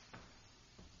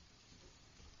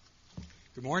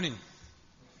Good morning.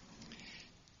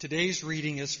 Today's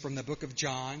reading is from the book of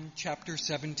John, chapter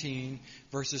 17,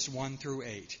 verses 1 through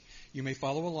 8. You may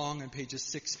follow along on pages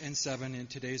 6 and 7 in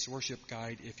today's worship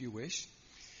guide if you wish.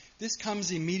 This comes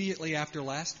immediately after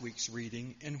last week's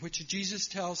reading, in which Jesus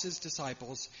tells his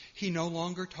disciples he no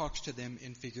longer talks to them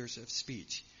in figures of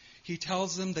speech. He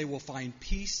tells them they will find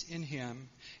peace in him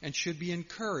and should be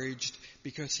encouraged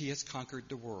because he has conquered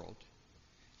the world.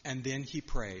 And then he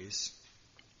prays.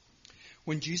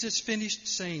 When Jesus finished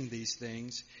saying these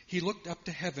things, he looked up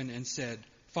to heaven and said,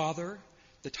 "Father,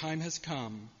 the time has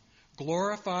come.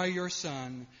 Glorify your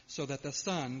Son so that the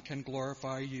Son can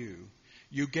glorify you.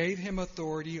 You gave him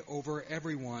authority over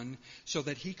everyone so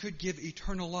that he could give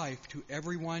eternal life to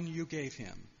everyone you gave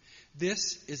him.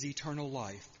 This is eternal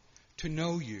life, to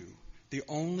know you, the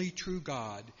only true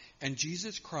God, and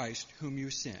Jesus Christ whom you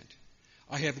sent.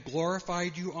 I have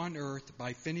glorified you on earth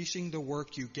by finishing the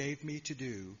work you gave me to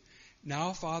do.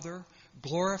 Now, Father,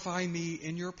 glorify me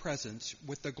in your presence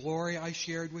with the glory I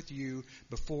shared with you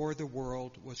before the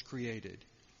world was created.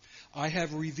 I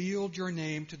have revealed your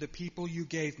name to the people you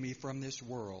gave me from this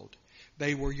world.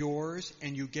 They were yours,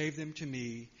 and you gave them to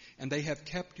me, and they have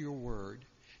kept your word.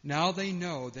 Now they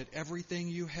know that everything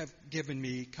you have given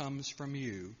me comes from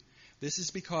you. This is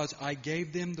because I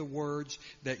gave them the words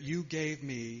that you gave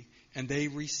me, and they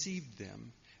received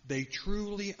them. They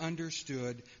truly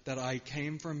understood that I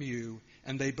came from you,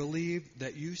 and they believed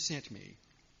that you sent me."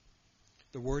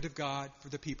 The word of God for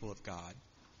the people of God.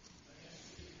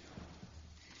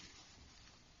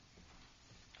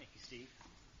 Thank you, Steve.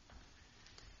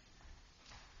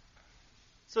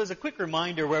 So as a quick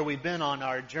reminder where we've been on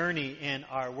our journey in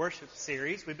our worship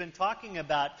series, we've been talking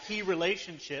about key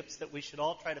relationships that we should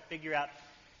all try to figure out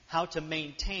how to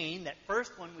maintain. That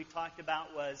first one we talked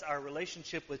about was our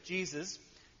relationship with Jesus.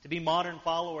 To be modern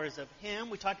followers of him,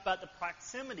 we talked about the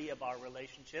proximity of our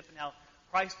relationship and how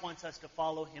Christ wants us to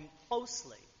follow him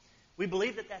closely. We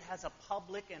believe that that has a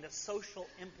public and a social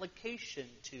implication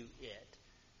to it.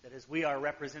 That as we are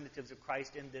representatives of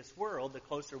Christ in this world, the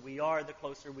closer we are, the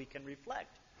closer we can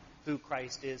reflect who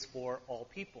Christ is for all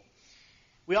people.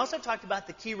 We also talked about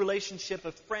the key relationship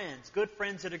of friends, good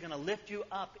friends that are going to lift you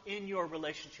up in your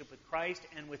relationship with Christ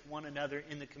and with one another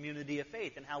in the community of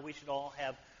faith, and how we should all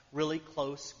have really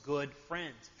close, good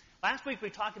friends. Last week we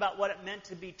talked about what it meant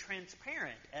to be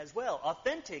transparent as well,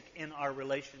 authentic in our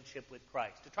relationship with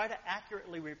Christ, to try to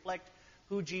accurately reflect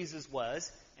who Jesus was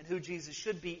and who Jesus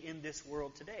should be in this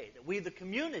world today. That we, the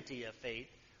community of faith,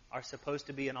 are supposed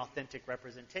to be an authentic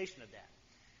representation of that.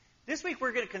 This week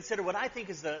we're going to consider what I think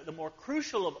is the more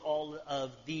crucial of all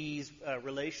of these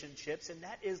relationships, and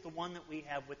that is the one that we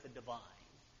have with the divine.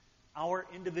 Our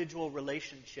individual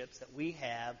relationships that we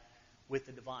have with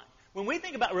the divine. When we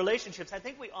think about relationships, I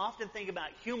think we often think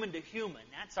about human to human.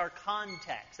 That's our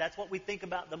context. That's what we think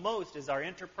about the most, is our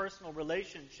interpersonal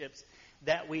relationships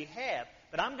that we have.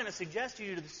 But I'm going to suggest to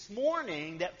you this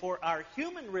morning that for our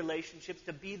human relationships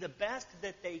to be the best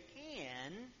that they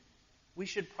can, we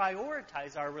should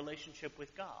prioritize our relationship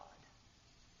with God.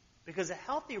 Because a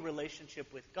healthy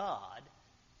relationship with God,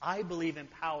 I believe,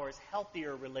 empowers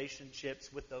healthier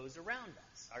relationships with those around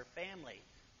us, our family,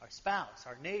 our spouse,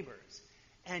 our neighbors,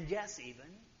 and yes, even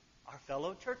our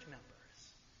fellow church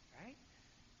members, right?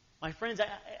 My friends,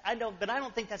 I don't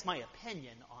think that's my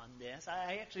opinion on this.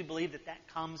 I actually believe that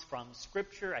comes from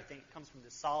Scripture. I think it comes from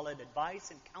the solid advice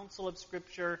and counsel of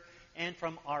Scripture and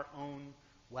from our own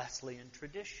Wesleyan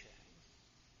tradition,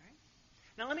 right?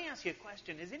 Now, let me ask you a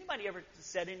question. Has anybody ever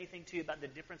said anything to you about the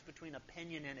difference between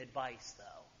opinion and advice,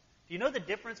 though? Do you know the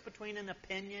difference between an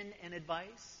opinion and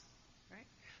advice?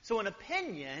 So an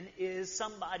opinion is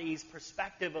somebody's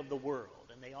perspective of the world,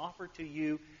 and they offer to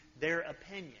you their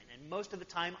opinion. And most of the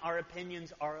time, our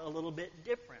opinions are a little bit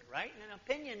different, right? And an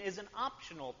opinion is an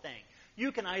optional thing.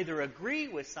 You can either agree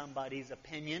with somebody's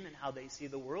opinion and how they see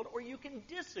the world, or you can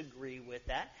disagree with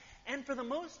that. And for the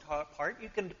most part, you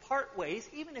can part ways,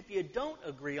 even if you don't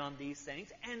agree on these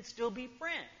things, and still be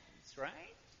friends,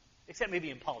 right? Except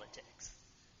maybe in politics.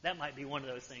 That might be one of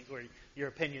those things where your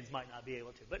opinions might not be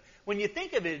able to. But when you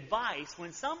think of advice,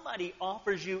 when somebody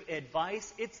offers you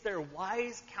advice, it's their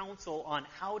wise counsel on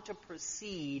how to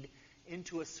proceed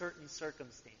into a certain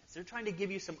circumstance. They're trying to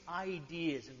give you some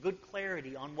ideas and good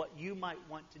clarity on what you might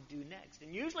want to do next.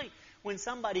 And usually when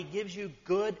somebody gives you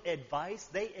good advice,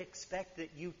 they expect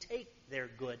that you take their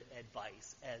good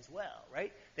advice as well,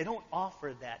 right? They don't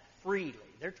offer that freely.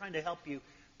 They're trying to help you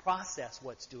process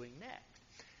what's doing next.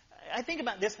 I think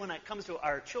about this when it comes to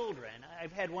our children.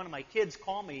 I've had one of my kids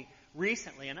call me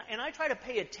recently, and I try to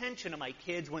pay attention to my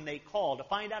kids when they call to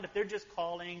find out if they're just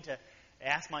calling to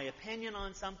ask my opinion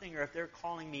on something or if they're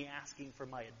calling me asking for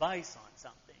my advice on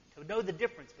something. To know the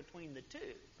difference between the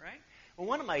two, right? Well,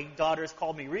 one of my daughters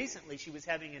called me recently. She was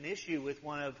having an issue with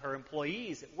one of her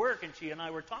employees at work, and she and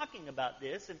I were talking about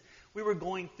this, and we were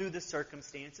going through the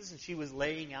circumstances, and she was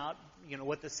laying out,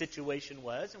 what the situation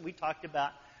was, and we talked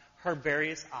about her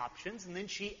various options, and then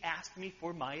she asked me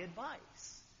for my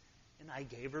advice. And I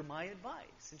gave her my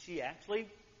advice, and she actually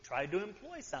tried to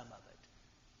employ some of it.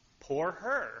 Poor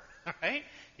her, right?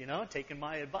 Taking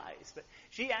my advice. But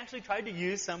she actually tried to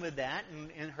use some of that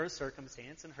in her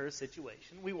circumstance, in her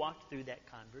situation. We walked through that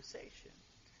conversation.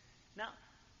 Now,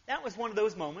 that was one of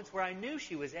those moments where I knew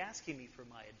she was asking me for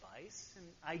my advice, and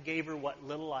I gave her what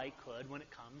little I could when it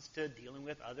comes to dealing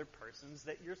with other persons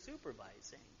that you're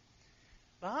supervising.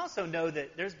 But I also know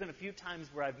that there's been a few times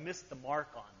where I've missed the mark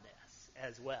on this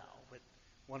as well with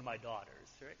one of my daughters,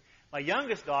 right? My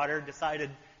youngest daughter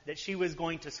decided that she was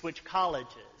going to switch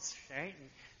colleges, right? And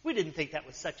we didn't think that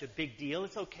was such a big deal.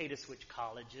 It's okay to switch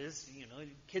colleges.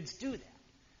 Kids do that.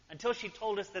 Until she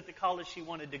told us that the college she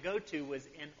wanted to go to was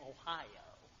in Ohio.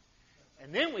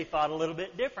 And then we thought a little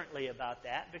bit differently about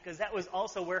that because that was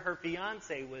also where her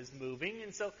fiancé was moving.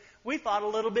 And so we thought a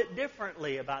little bit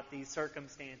differently about these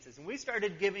circumstances. And we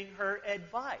started giving her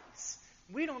advice.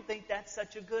 We don't think that's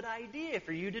such a good idea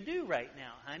for you to do right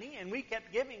now, honey. And we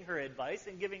kept giving her advice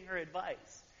and giving her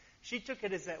advice. She took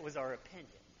it as that was our opinion.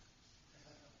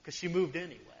 Because she moved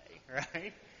anyway,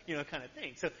 right? Kind of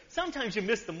thing. So sometimes you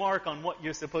miss the mark on what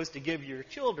you're supposed to give your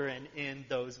children in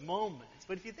those moments.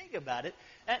 But if you think about it,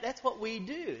 that's what we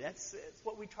do. That's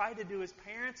what we try to do as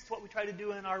parents. It's what we try to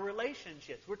do in our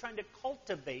relationships. We're trying to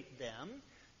cultivate them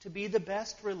to be the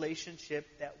best relationship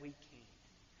that we can.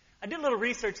 I did a little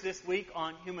research this week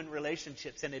on human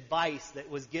relationships and advice that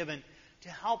was given to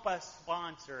help us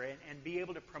sponsor and be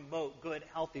able to promote good,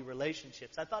 healthy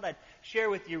relationships. I thought I'd share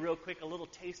with you real quick a little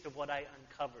taste of what I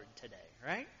uncovered today,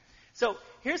 right? So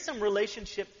here's some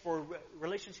relationships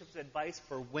advice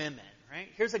for women, right?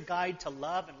 Here's a guide to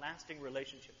love and lasting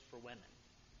relationships for women.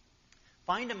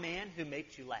 Find a man who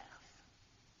makes you laugh.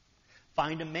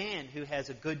 Find a man who has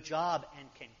a good job and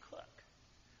can cook.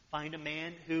 Find a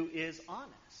man who is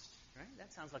honest, right?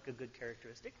 That sounds like a good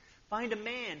characteristic. Find a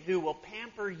man who will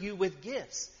pamper you with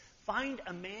gifts. Find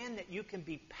a man that you can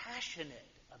be passionate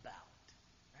about,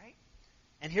 right?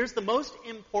 And here's the most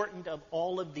important of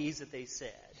all of these that they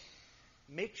said.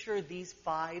 Make sure these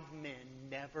 5 men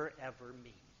never, ever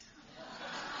meet.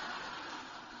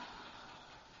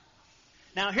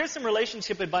 Now, here's some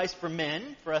relationship advice for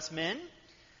men, for us men.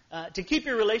 To keep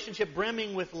your relationship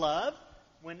brimming with love,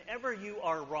 whenever you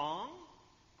are wrong,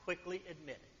 quickly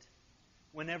admit it.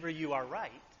 Whenever you are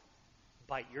right,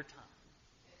 bite your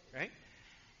tongue. Right?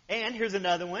 And here's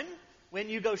another one. When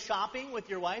you go shopping with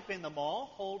your wife in the mall,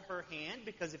 hold her hand,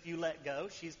 because if you let go,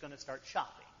 she's going to start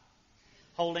shopping.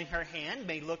 Holding her hand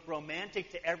may look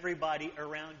romantic to everybody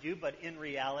around you, but in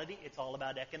reality, it's all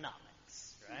about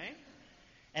economics, right?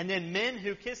 And then men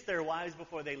who kiss their wives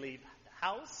before they leave the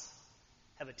house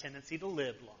have a tendency to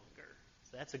live longer.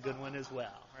 So that's a good one as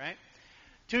well, right?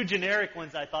 2 generic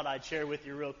ones I thought I'd share with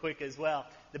you real quick as well.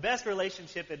 The best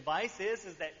relationship advice is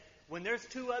that when there's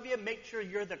 2 of you, make sure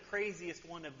you're the craziest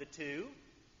one of the 2.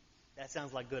 That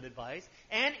sounds like good advice.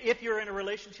 And if you're in a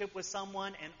relationship with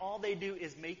someone and all they do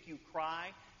is make you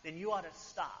cry, then you ought to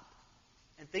stop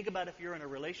and think about if you're in a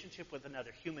relationship with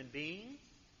another human being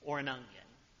or an onion.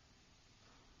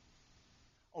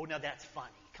 Oh, now that's funny.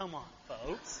 Come on,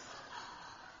 folks.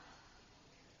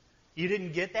 You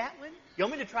didn't get that one? You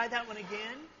want me to try that one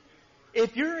again?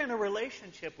 If you're in a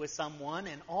relationship with someone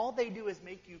and all they do is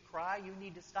make you cry, you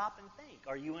need to stop and think.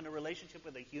 Are you in a relationship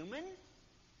with a human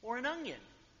or an onion?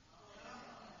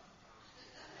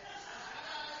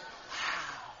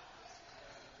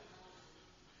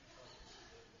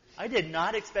 I did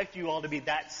not expect you all to be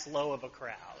that slow of a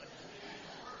crowd.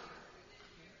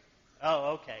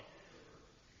 Oh, okay.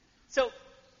 So,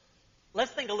 let's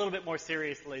think a little bit more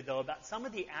seriously, though, about some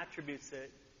of the attributes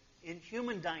that in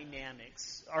human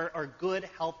dynamics are good,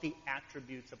 healthy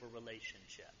attributes of a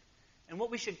relationship. And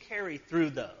what we should carry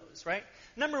through those, right?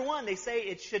 Number 1, they say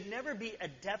it should never be a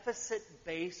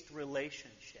deficit-based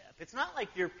relationship. It's not like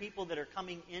you're people that are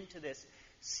coming into this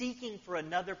seeking for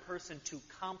another person to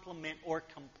complement or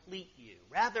complete you.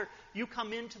 Rather, you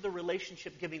come into the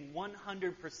relationship giving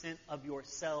 100% of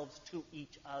yourselves to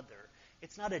each other.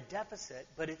 It's not a deficit,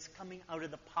 but it's coming out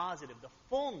of the positive, the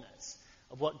fullness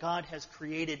of what God has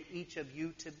created each of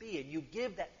you to be. And you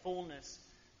give that fullness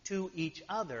to each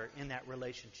other in that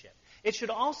relationship. It should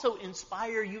also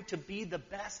inspire you to be the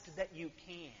best that you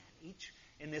can, each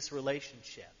in this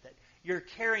relationship. That You're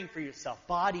caring for yourself,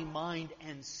 body, mind,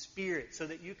 and spirit, so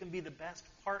that you can be the best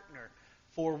partner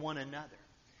for one another.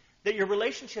 That your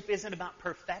relationship isn't about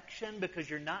perfection, because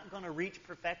you're not going to reach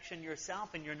perfection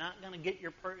yourself, and you're not going to get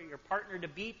your partner to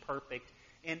be perfect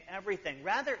in everything.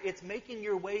 Rather, it's making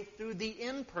your way through the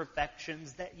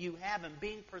imperfections that you have and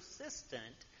being persistent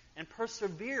and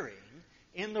persevering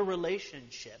in the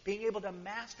relationship, being able to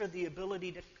master the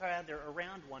ability to gather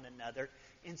around one another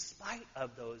in spite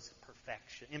of those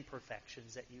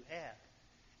imperfections that you have.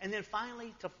 And then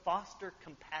finally, to foster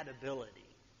compatibility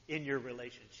in your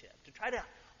relationship, to try to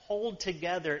hold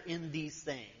together in these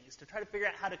things, to try to figure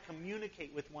out how to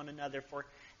communicate with one another for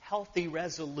healthy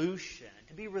resolution,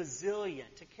 to be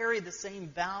resilient, to carry the same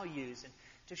values, and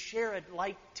to share a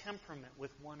like temperament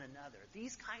with one another.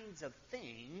 These kinds of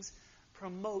things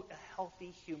promote a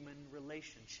healthy human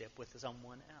relationship with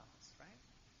someone else, right?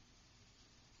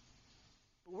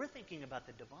 But we're thinking about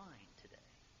the divine today.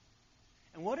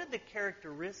 And what are the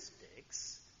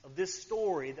characteristics of this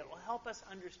story that will help us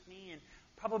understand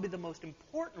probably the most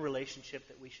important relationship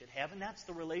that we should have, and that's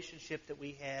the relationship that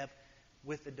we have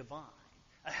with the divine.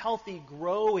 A healthy,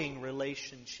 growing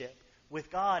relationship with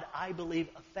God, I believe,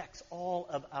 affects all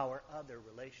of our other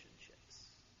relationships.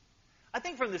 I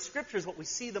think from the Scriptures what we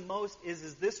see the most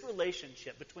is this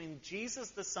relationship between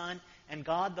Jesus the Son and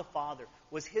God the Father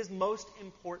was his most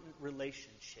important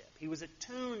relationship. He was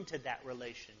attuned to that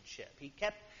relationship. He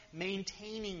kept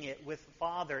maintaining it with the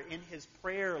Father in his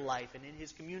prayer life and in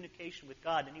his communication with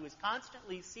God. And he was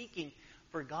constantly seeking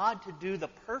for God to do the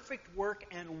perfect work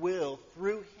and will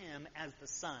through him as the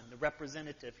Son, the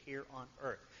representative here on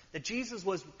earth. That Jesus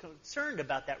was concerned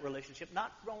about that relationship,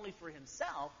 not only for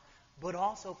himself, but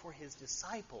also for his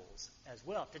disciples as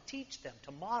well, to teach them,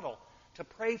 to model, to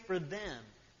pray for them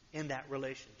in that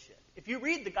relationship. If you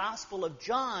read the Gospel of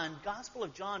John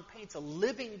paints a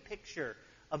living picture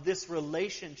of this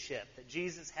relationship that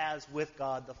Jesus has with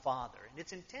God the Father. And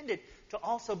it's intended to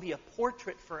also be a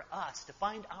portrait for us, to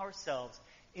find ourselves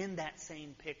in that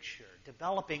same picture,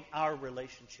 developing our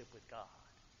relationship with God.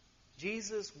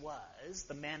 Jesus was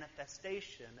the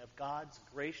manifestation of God's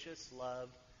gracious love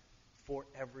for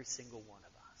every single one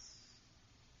of us.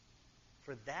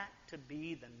 For that to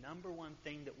be the number one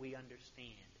thing that we understand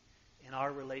in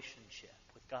our relationship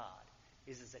with God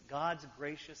is that God's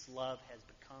gracious love has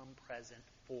become present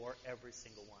for every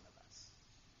single one of us.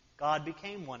 God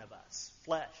became one of us,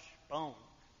 flesh, bone,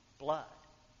 blood.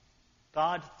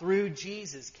 God, through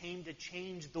Jesus, came to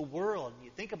change the world. And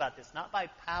you think about this, not by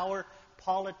power,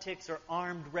 politics, or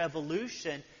armed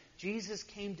revolution. Jesus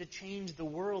came to change the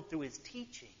world through his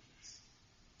teachings,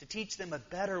 to teach them a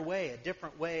better way, a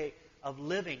different way of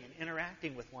living and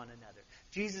interacting with one another.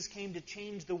 Jesus came to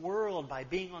change the world by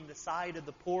being on the side of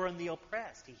the poor and the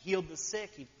oppressed. He healed the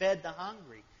sick. He fed the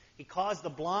hungry. He caused the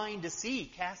blind to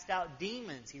see, cast out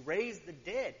demons. He raised the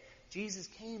dead. Jesus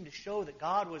came to show that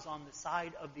God was on the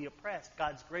side of the oppressed.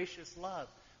 God's gracious love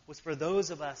was for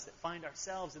those of us that find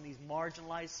ourselves in these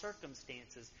marginalized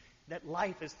circumstances, that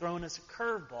life has thrown us a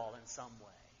curveball in some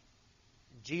way.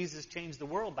 And Jesus changed the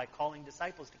world by calling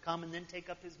disciples to come and then take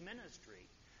up his ministry,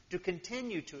 to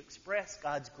continue to express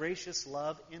God's gracious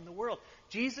love in the world.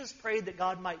 Jesus prayed that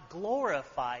God might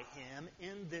glorify him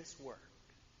in this work.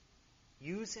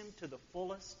 Use him to the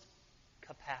fullest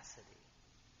capacity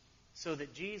so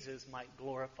that Jesus might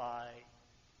glorify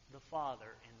the Father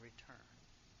in return.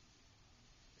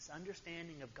 This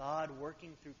understanding of God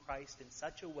working through Christ in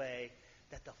such a way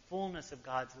that the fullness of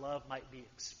God's love might be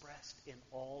expressed in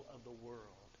all of the world.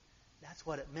 That's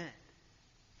what it meant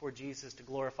for Jesus to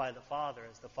glorify the Father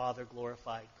as the Father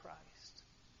glorified Christ.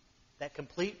 That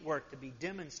complete work to be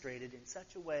demonstrated in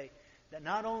such a way that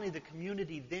not only the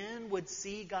community then would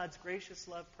see God's gracious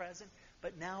love present,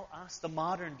 but now us, the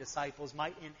modern disciples,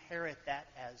 might inherit that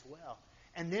as well,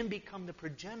 and then become the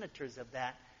progenitors of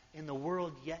that in the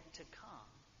world yet to come,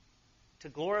 to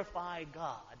glorify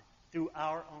God through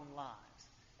our own lives,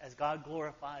 as God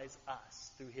glorifies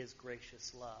us through his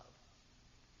gracious love.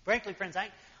 Frankly, friends, I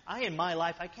in my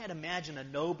life, I can't imagine a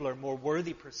nobler, more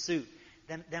worthy pursuit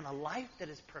than a life that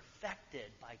is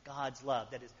perfected by God's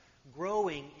love, that is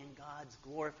growing in God's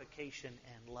glorification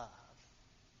and love.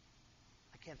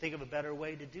 I can't think of a better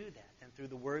way to do that than through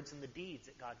the words and the deeds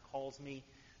that God calls me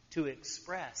to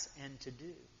express and to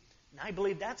do. And I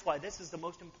believe that's why this is the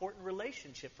most important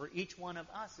relationship for each one of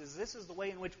us, is this is the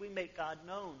way in which we make God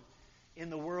known in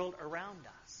the world around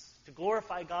us. To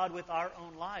glorify God with our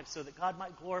own lives so that God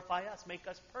might glorify us, make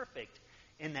us perfect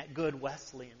in that good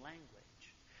Wesleyan language.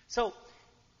 So,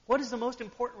 what is the most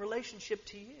important relationship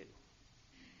to you?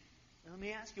 Let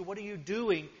me ask you, what are you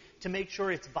doing to make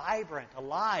sure it's vibrant,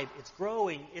 alive, it's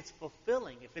growing, it's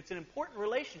fulfilling. If it's an important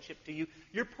relationship to you,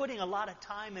 you're putting a lot of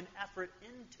time and effort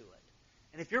into it.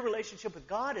 And if your relationship with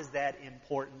God is that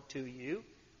important to you,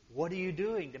 what are you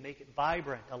doing to make it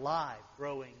vibrant, alive,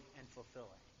 growing, and fulfilling?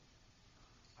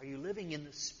 Are you living in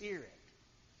the Spirit?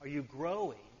 Are you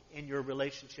growing in your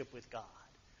relationship with God?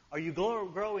 Are you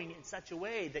growing in such a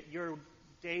way that your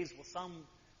days will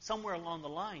somewhere along the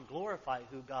line glorify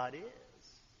who God is,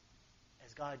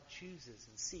 as God chooses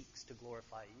and seeks to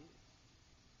glorify you?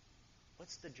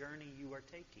 What's the journey you are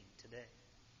taking today?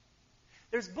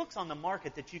 There's books on the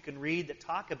market that you can read that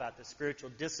talk about the spiritual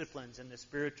disciplines and the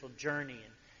spiritual journey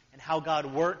and how God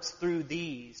works through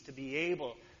these to be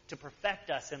able to perfect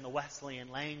us in the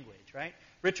Wesleyan language, right?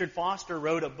 Richard Foster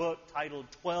wrote a book titled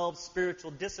 12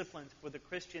 Spiritual Disciplines for the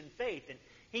Christian Faith, and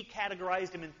he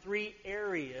categorized them in 3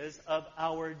 areas of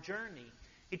our journey.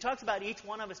 He talks about each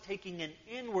one of us taking an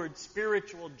inward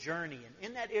spiritual journey, and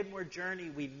in that inward journey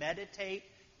we meditate,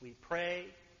 we pray,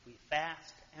 we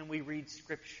fast, and we read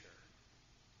Scripture.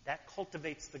 That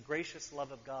cultivates the gracious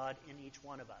love of God in each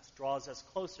one of us, draws us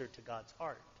closer to God's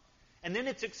heart. And then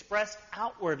it's expressed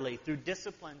outwardly through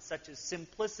disciplines such as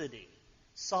simplicity,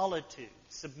 solitude,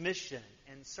 submission,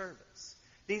 and service.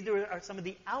 These are some of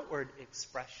the outward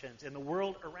expressions in the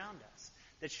world around us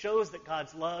that shows that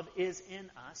God's love is in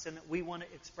us and that we want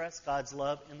to express God's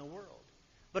love in the world.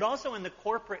 But also in the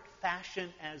corporate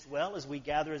fashion as well, as we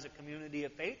gather as a community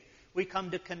of faith, we come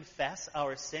to confess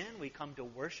our sin, we come to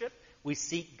worship, we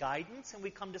seek guidance, and we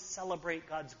come to celebrate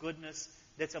God's goodness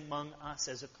that's among us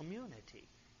as a community.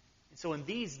 And so in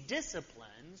these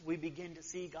disciplines, we begin to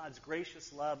see God's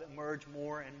gracious love emerge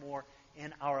more and more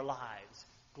in our lives,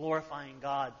 glorifying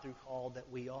God through all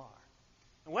that we are.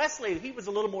 And Wesley, he was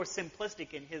a little more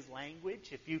simplistic in his language.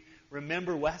 If you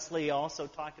remember, Wesley also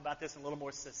talked about this in a little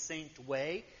more succinct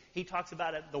way. He talks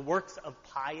about the works of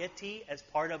piety as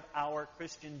part of our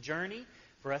Christian journey,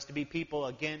 for us to be people,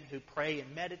 again, who pray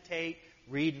and meditate,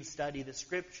 read and study the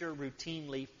Scripture,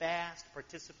 routinely fast,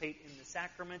 participate in the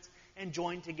sacraments, and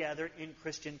join together in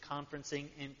Christian conferencing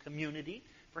and community.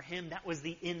 For him, that was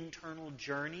the internal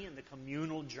journey and the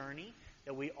communal journey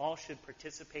that we all should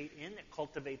participate in, that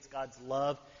cultivates God's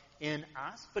love in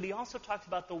us. But he also talked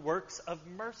about the works of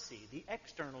mercy, the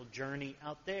external journey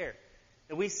out there,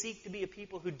 that we seek to be a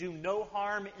people who do no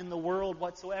harm in the world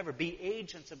whatsoever, be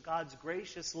agents of God's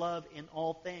gracious love in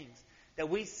all things, that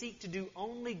we seek to do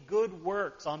only good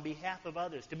works on behalf of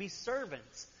others, to be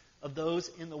servants of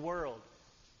those in the world,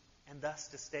 and thus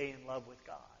to stay in love with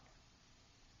God.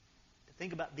 To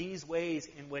think about these ways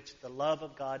in which the love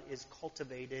of God is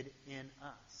cultivated in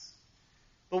us.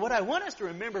 But what I want us to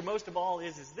remember most of all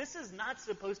is this is not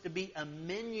supposed to be a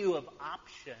menu of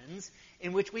options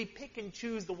in which we pick and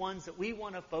choose the ones that we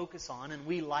want to focus on and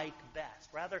we like best.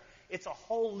 Rather, it's a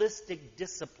holistic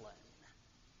discipline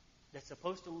that's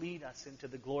supposed to lead us into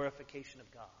the glorification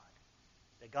of God.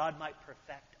 That God might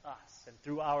perfect us, and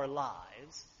through our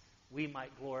lives, we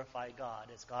might glorify God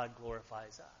as God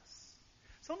glorifies us.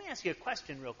 So let me ask you a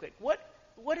question real quick. What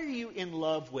are you in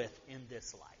love with in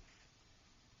this life?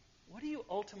 What do you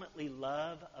ultimately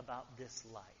love about this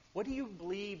life? What do you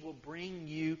believe will bring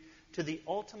you to the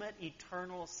ultimate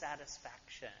eternal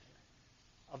satisfaction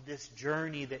of this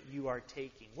journey that you are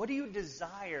taking? What do you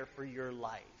desire for your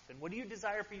life? And what do you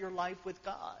desire for your life with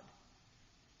God?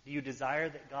 Do you desire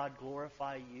that God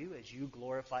glorify you as you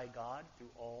glorify God through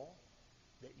all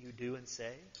that you do and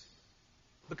say?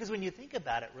 Because when you think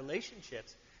about it,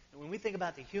 relationships, and when we think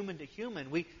about the human to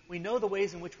human, we know the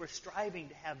ways in which we're striving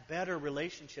to have better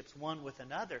relationships one with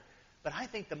another. But I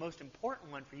think the most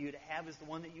important one for you to have is the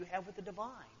one that you have with the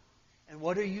divine. And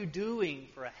what are you doing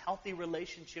for a healthy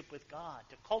relationship with God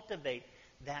to cultivate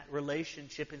that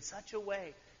relationship in such a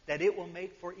way that it will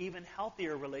make for even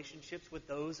healthier relationships with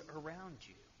those around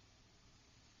you?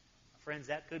 Friends,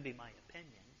 that could be my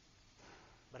opinion,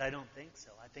 but I don't think so.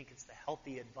 I think it's the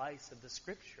healthy advice of the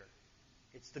Scripture.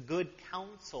 It's the good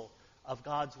counsel of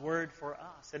God's Word for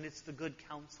us, and it's the good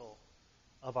counsel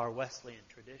of our Wesleyan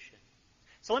tradition.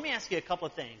 So let me ask you a couple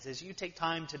of things. As you take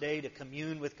time today to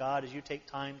commune with God, as you take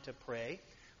time to pray,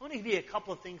 I want to give you a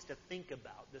couple of things to think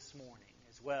about this morning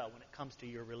as well when it comes to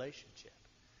your relationship.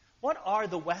 What are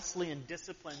the Wesleyan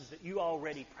disciplines that you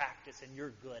already practice and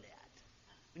you're good at?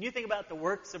 When you think about the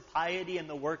works of piety and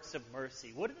the works of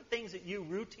mercy, what are the things that you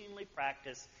routinely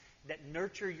practice that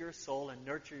nurture your soul and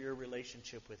nurture your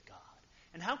relationship with God?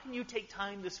 And how can you take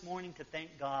time this morning to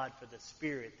thank God for the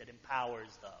Spirit that empowers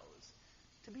those?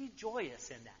 To be joyous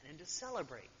in that and to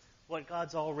celebrate what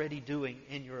God's already doing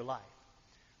in your life.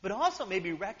 But also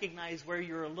maybe recognize where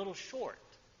you're a little short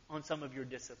on some of your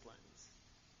disciplines.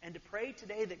 and to pray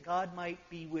today that God might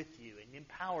be with you and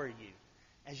empower you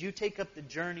as you take up the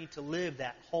journey to live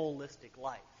that holistic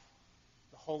life,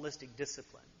 the holistic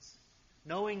disciplines,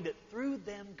 knowing that through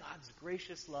them God's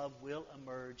gracious love will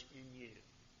emerge in you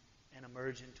and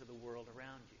emerge into the world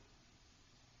around you.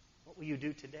 What will you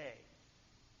do today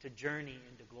to journey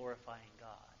into glorifying God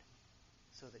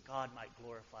so that God might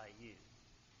glorify you?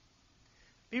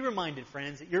 Be reminded,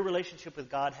 friends, that your relationship with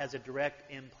God has a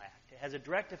direct impact. It has a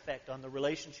direct effect on the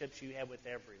relationships you have with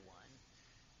everyone.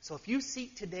 So if you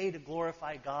seek today to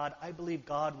glorify God, I believe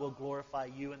God will glorify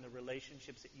you, and the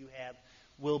relationships that you have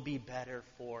will be better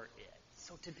for it.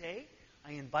 So today,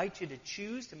 I invite you to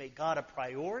choose to make God a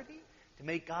priority, to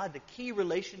make God the key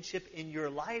relationship in your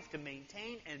life, to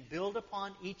maintain and build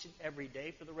upon each and every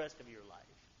day for the rest of your life,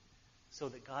 so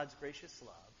that God's gracious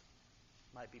love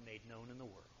might be made known in the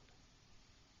world.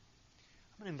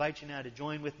 I'm going to invite you now to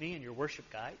join with me in your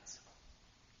worship guides.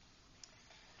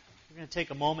 We're going to take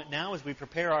a moment now as we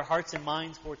prepare our hearts and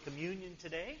minds for communion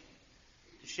today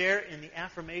to share in the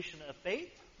affirmation of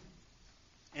faith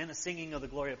and the singing of the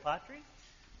Gloria Patri.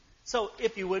 So,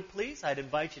 if you would please, I'd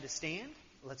invite you to stand.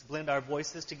 Let's blend our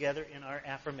voices together in our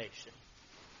affirmation.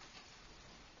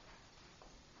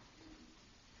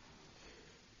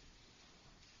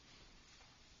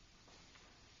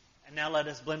 And now let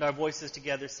us blend our voices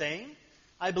together saying,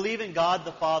 I believe in God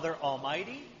the Father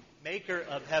Almighty, maker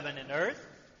of heaven and earth.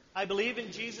 I believe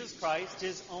in Jesus Christ,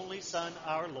 His only Son,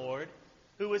 our Lord,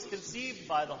 who was conceived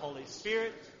by the Holy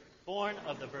Spirit, born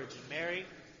of the Virgin Mary,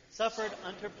 suffered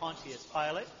under Pontius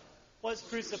Pilate, was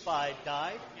crucified,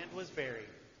 died, and was buried.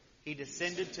 He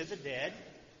descended to the dead.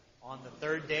 On the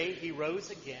third day He rose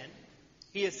again.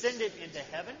 He ascended into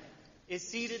heaven, is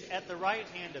seated at the right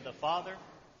hand of the Father,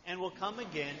 and will come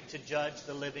again to judge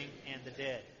the living and the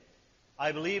dead.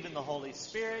 I believe in the Holy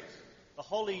Spirit, the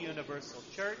holy universal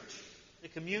church, the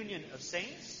communion of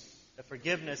saints, the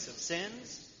forgiveness of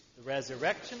sins, the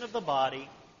resurrection of the body,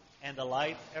 and the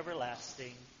life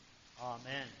everlasting.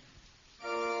 Amen.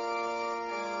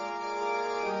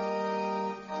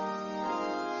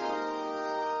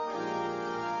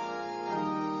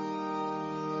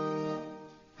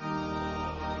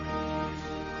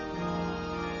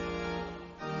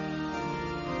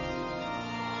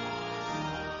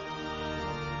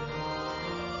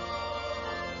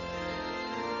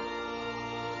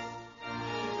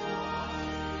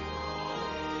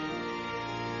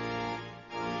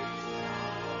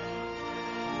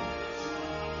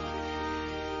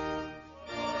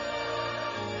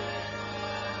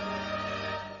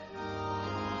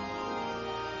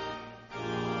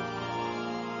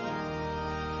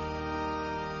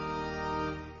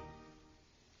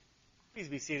 Please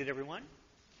be seated, everyone.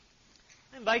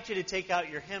 I invite you to take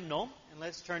out your hymnal, and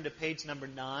let's turn to page number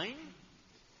 9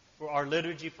 for our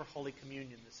liturgy for Holy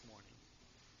Communion this morning.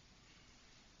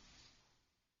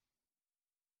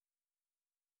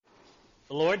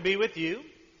 The Lord be with you.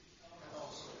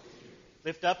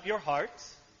 Lift up your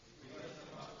hearts.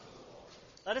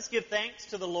 Let us give thanks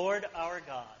to the Lord our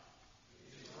God.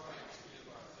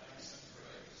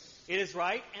 It is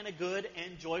right and a good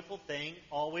and joyful thing,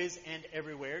 always and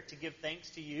everywhere, to give thanks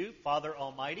to you, Father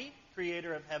Almighty,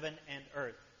 Creator of heaven and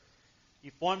earth.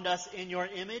 You formed us in your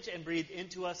image and breathed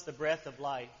into us the breath of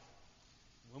life.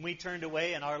 When we turned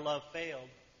away and our love failed,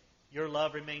 your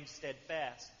love remained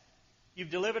steadfast.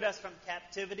 You've delivered us from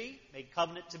captivity, made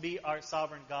covenant to be our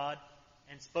sovereign God,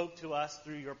 and spoke to us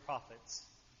through your prophets.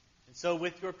 And so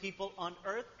with your people on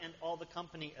earth and all the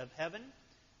company of heaven,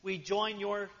 we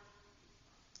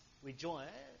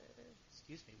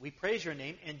praise your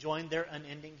name and join their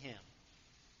unending hymn.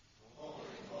 Holy,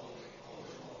 holy, holy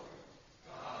Lord,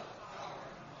 God of power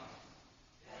and might,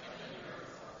 heaven and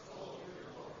earth are full of your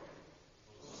glory.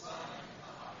 Hosanna in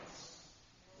the highest.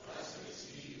 Blessed is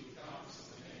he who comes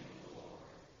in the name of the Lord.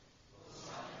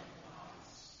 Hosanna in the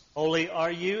highest. Holy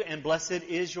are you, and blessed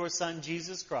is your Son,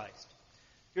 Jesus Christ.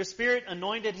 Your Spirit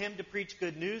anointed him to preach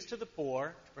good news to the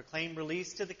poor, to proclaim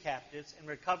release to the captives, and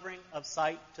recovering of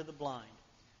sight to the blind,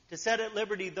 to set at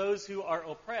liberty those who are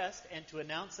oppressed, and to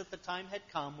announce that the time had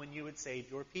come when you would save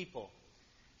your people.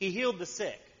 He healed the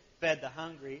sick, fed the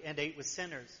hungry, and ate with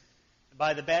sinners. And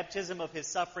by the baptism of his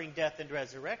suffering, death, and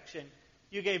resurrection,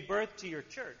 you gave birth to your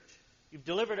church. You've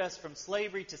delivered us from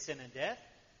slavery to sin and death,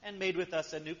 and made with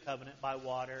us a new covenant by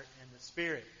water and the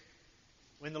Spirit.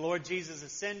 When the Lord Jesus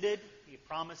ascended, he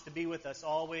promised to be with us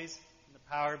always in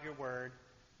the power of your word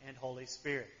and Holy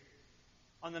Spirit.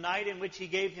 On the night in which he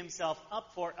gave himself up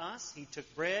for us, he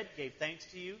took bread, gave thanks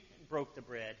to you, and broke the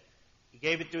bread. He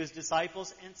gave it to his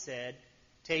disciples and said,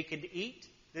 "Take and eat.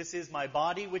 This is my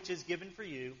body which is given for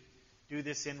you. Do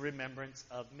this in remembrance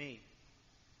of me."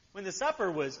 When the supper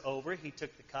was over, he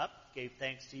took the cup, gave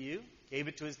thanks to you, gave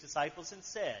it to his disciples, and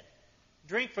said,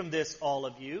 "Drink from this, all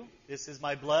of you. This is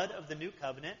my blood of the new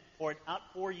covenant, poured out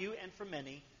for you and for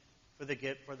many for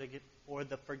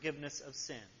the forgiveness of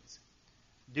sins.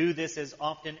 Do this as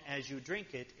often as you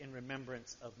drink it in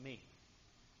remembrance of me."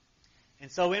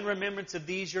 And so in remembrance of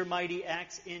these your mighty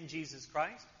acts in Jesus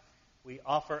Christ, we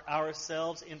offer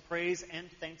ourselves in praise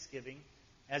and thanksgiving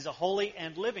as a holy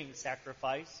and living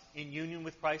sacrifice in union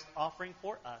with Christ offering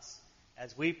for us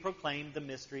as we proclaim the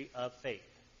mystery of faith.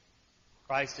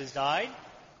 Christ has died.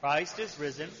 Christ is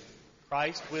risen.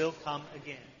 Christ will come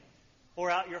again. Pour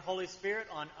out your Holy Spirit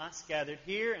on us gathered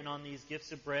here and on these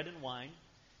gifts of bread and wine.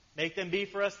 Make them be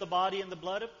for us the body and the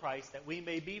blood of Christ, that we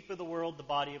may be for the world the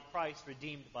body of Christ,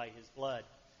 redeemed by his blood.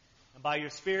 And by your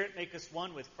Spirit make us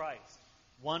one with Christ,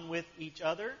 one with each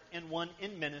other, and one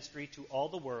in ministry to all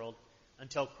the world,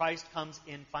 until Christ comes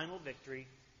in final victory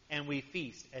and we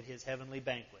feast at his heavenly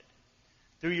banquet.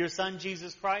 Through your Son,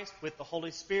 Jesus Christ, with the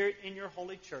Holy Spirit in your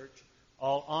holy church,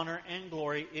 all honor and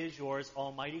glory is yours,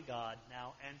 Almighty God,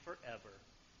 now and forever.